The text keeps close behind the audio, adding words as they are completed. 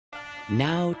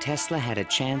Now Tesla had a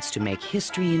chance to make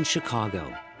history in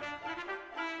Chicago.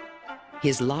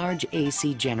 His large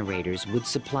AC generators would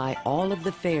supply all of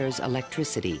the fair's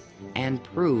electricity and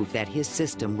prove that his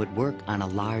system would work on a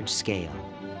large scale.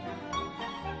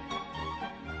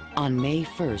 On May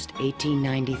 1st,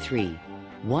 1893,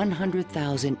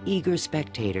 100,000 eager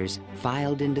spectators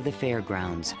filed into the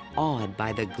fairgrounds, awed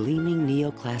by the gleaming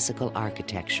neoclassical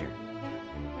architecture.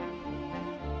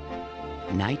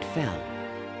 Night fell.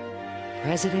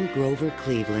 President Grover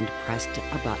Cleveland pressed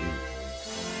a button,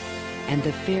 and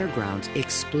the fairgrounds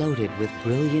exploded with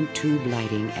brilliant tube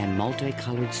lighting and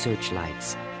multicolored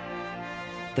searchlights.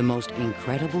 The most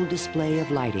incredible display of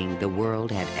lighting the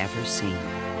world had ever seen.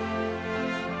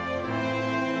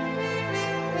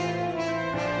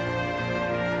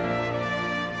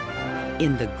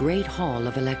 In the Great Hall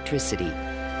of Electricity,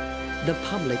 the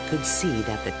public could see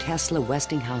that the Tesla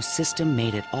Westinghouse system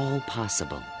made it all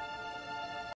possible.